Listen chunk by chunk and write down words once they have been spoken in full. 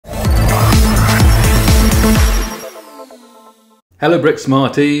Hello Brick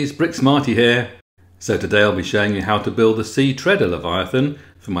Smarties, Brick Smarty here. So today I'll be showing you how to build the Sea Treader Leviathan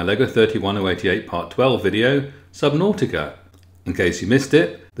for my LEGO 31088 Part 12 video, Subnautica. In case you missed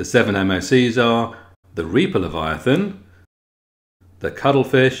it, the 7 MOCs are the Reaper Leviathan, the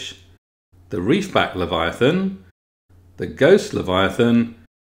Cuttlefish, the Reefback Leviathan, the Ghost Leviathan,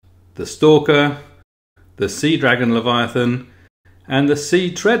 the Stalker, the Sea Dragon Leviathan, and the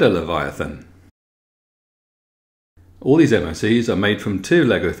Sea Treader Leviathan. All these MOCs are made from two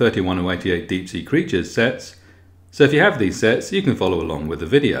LEGO 31088 Deep Sea Creatures sets, so if you have these sets you can follow along with the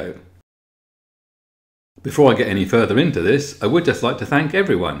video. Before I get any further into this, I would just like to thank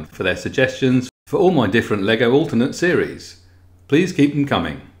everyone for their suggestions for all my different LEGO alternate series. Please keep them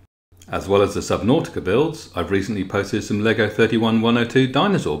coming. As well as the Subnautica builds, I've recently posted some LEGO 31102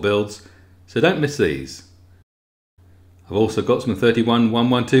 dinosaur builds, so don't miss these. I've also got some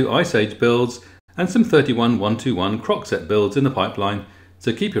 31112 Ice Age builds and some 31121 Croc set builds in the pipeline,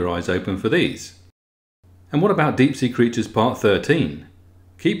 so keep your eyes open for these. And what about Deep Sea Creatures Part 13?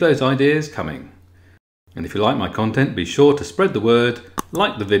 Keep those ideas coming. And if you like my content, be sure to spread the word,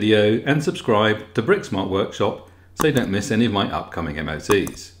 like the video and subscribe to Brick Smart Workshop so you don't miss any of my upcoming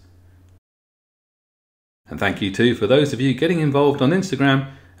MOCs. And thank you too for those of you getting involved on Instagram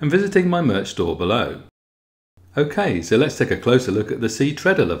and visiting my merch store below. Okay, so let's take a closer look at the Sea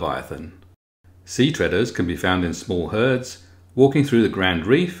Treader Leviathan. Sea treaders can be found in small herds, walking through the Grand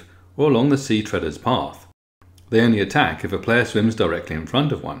Reef or along the Sea Treader's path. They only attack if a player swims directly in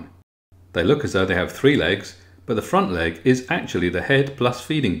front of one. They look as though they have 3 legs, but the front leg is actually the head plus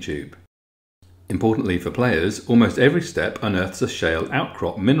feeding tube. Importantly for players, almost every step unearths a shale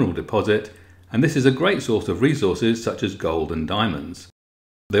outcrop mineral deposit, and this is a great source of resources such as gold and diamonds.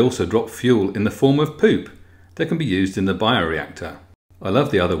 They also drop fuel in the form of poop that can be used in the bioreactor. I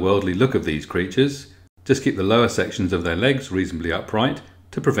love the otherworldly look of these creatures. Just keep the lower sections of their legs reasonably upright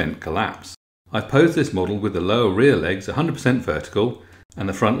to prevent collapse. I've posed this model with the lower rear legs 100% vertical and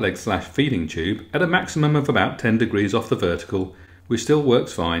the front leg / feeding tube at a maximum of about 10 degrees off the vertical, which still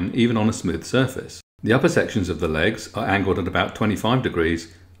works fine even on a smooth surface. The upper sections of the legs are angled at about 25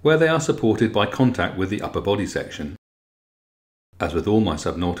 degrees, where they are supported by contact with the upper body section. As with all my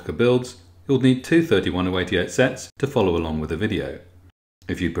Subnautica builds, you'll need two 31088 sets to follow along with the video.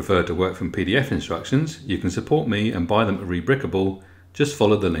 If you prefer to work from PDF instructions, you can support me and buy them at Rebrickable. Just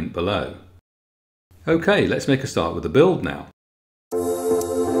follow the link below. Okay, let's make a start with the build now.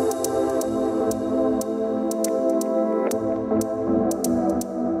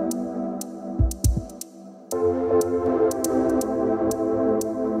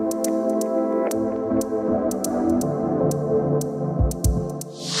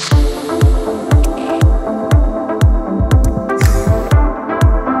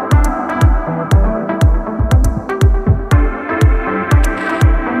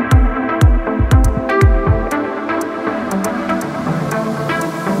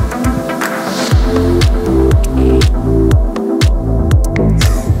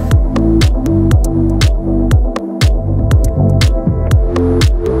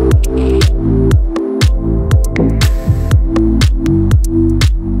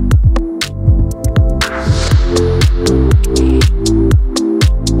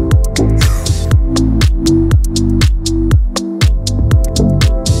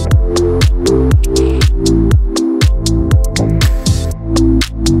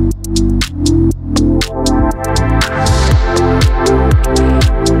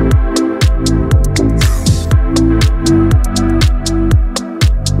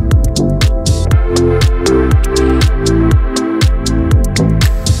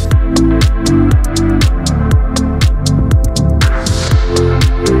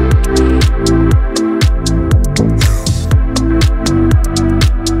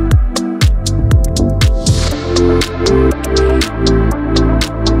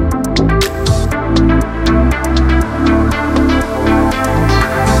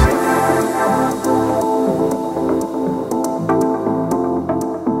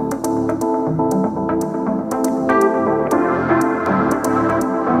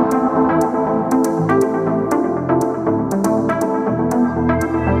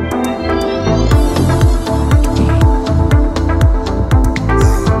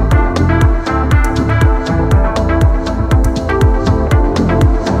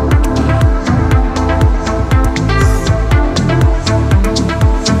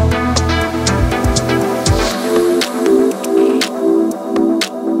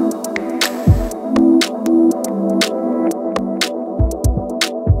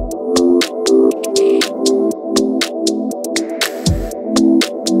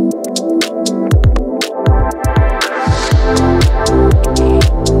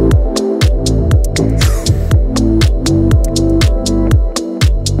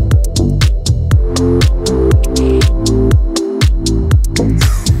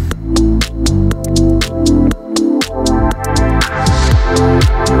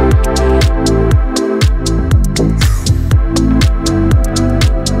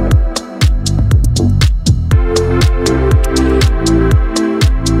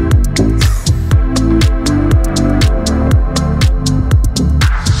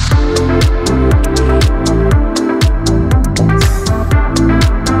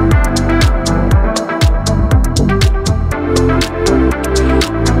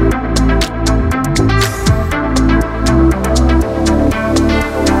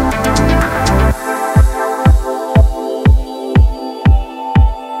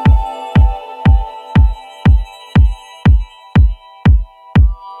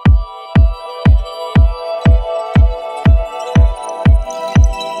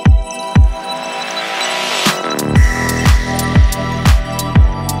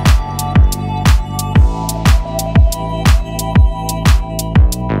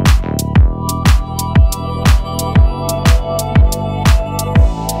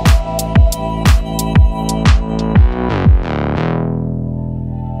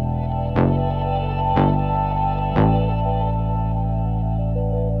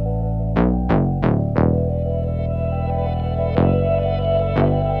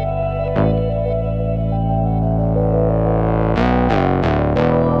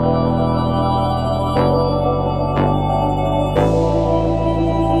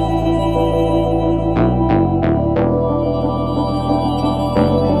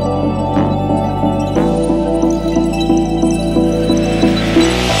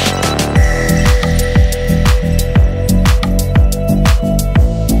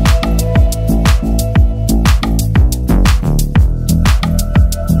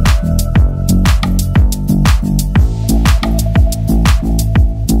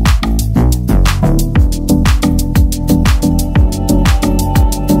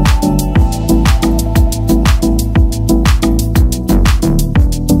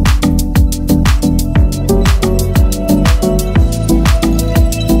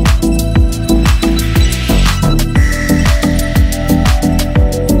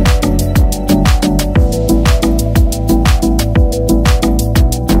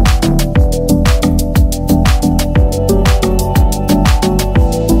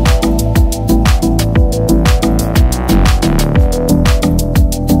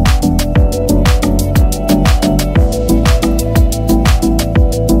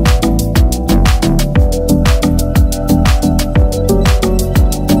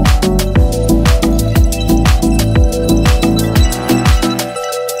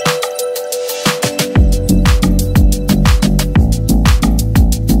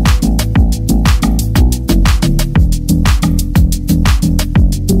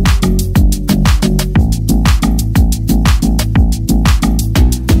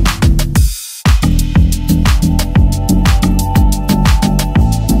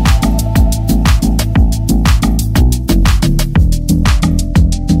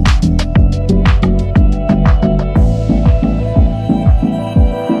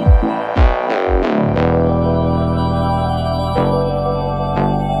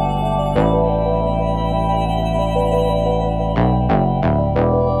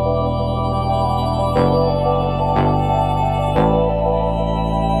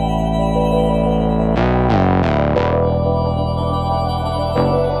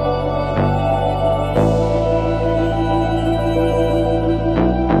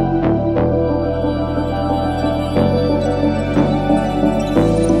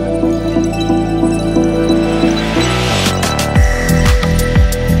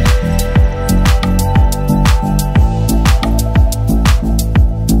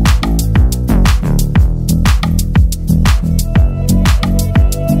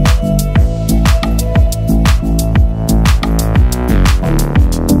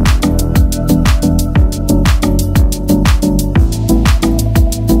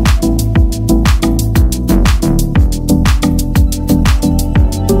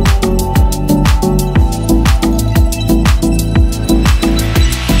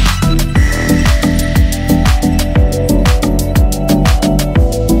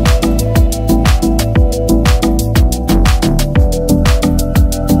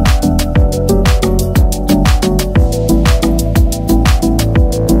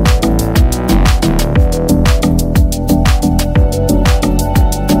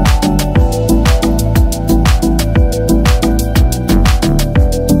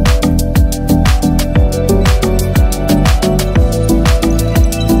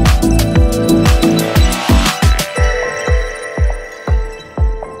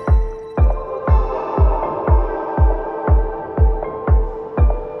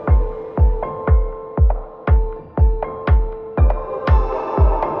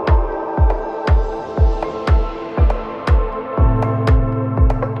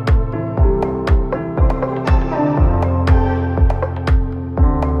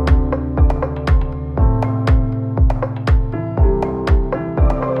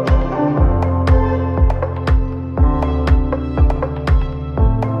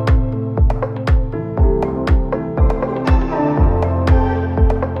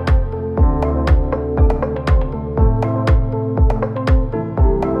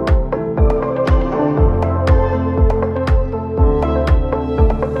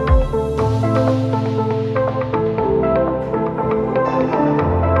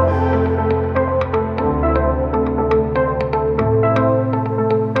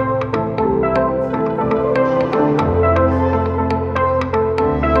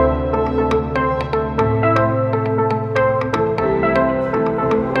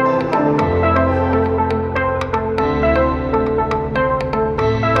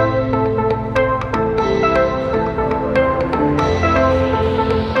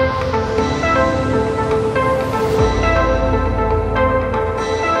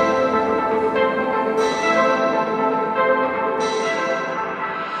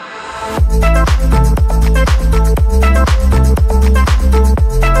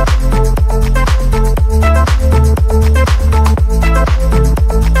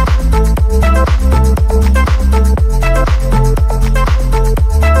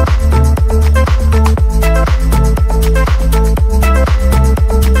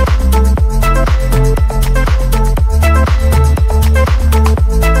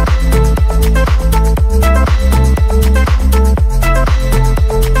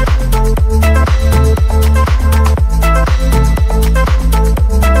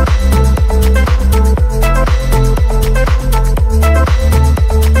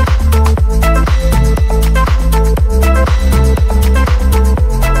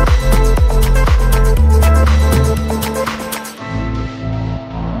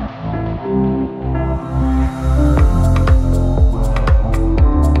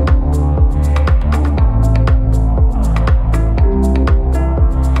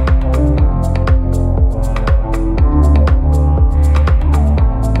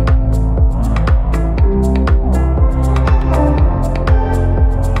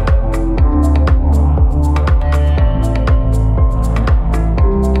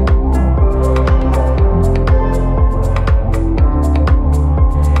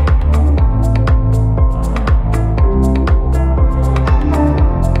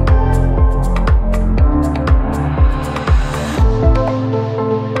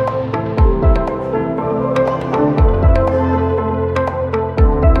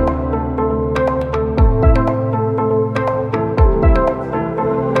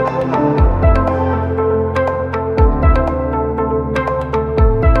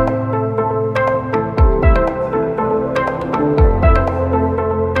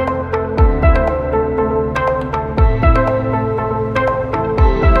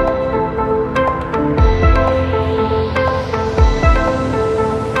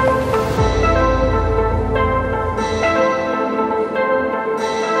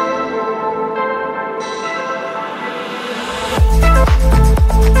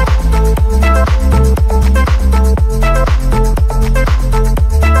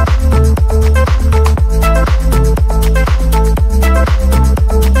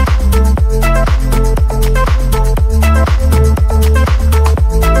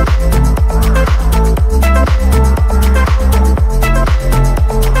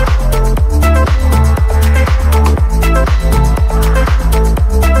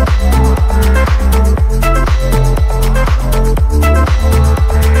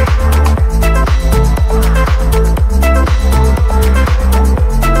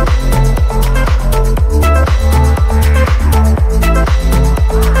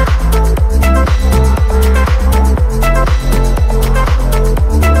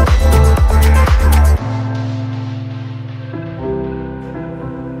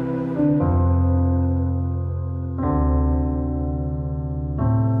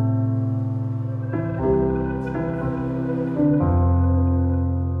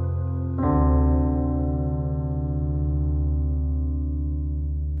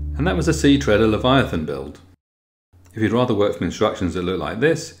 And that was a Sea Treader Leviathan build. If you'd rather work from instructions that look like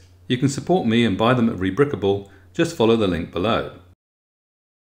this, you can support me and buy them at Rebrickable. Just follow the link below.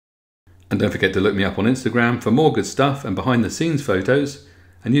 And don't forget to look me up on Instagram for more good stuff and behind the scenes photos,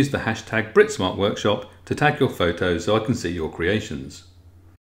 and use the hashtag BritsmartWorkshop to tag your photos so I can see your creations.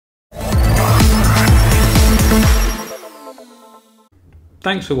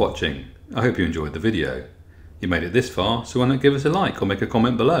 Thanks for watching. I hope you enjoyed the video. You made it this far, so why not give us a like or make a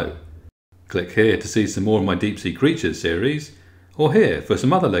comment below. Click here to see some more of my Deep Sea Creatures series, or here for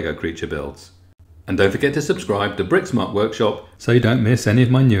some other LEGO creature builds. And don't forget to subscribe to Britsmart Workshop so you don't miss any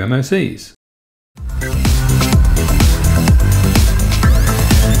of my new MOCs.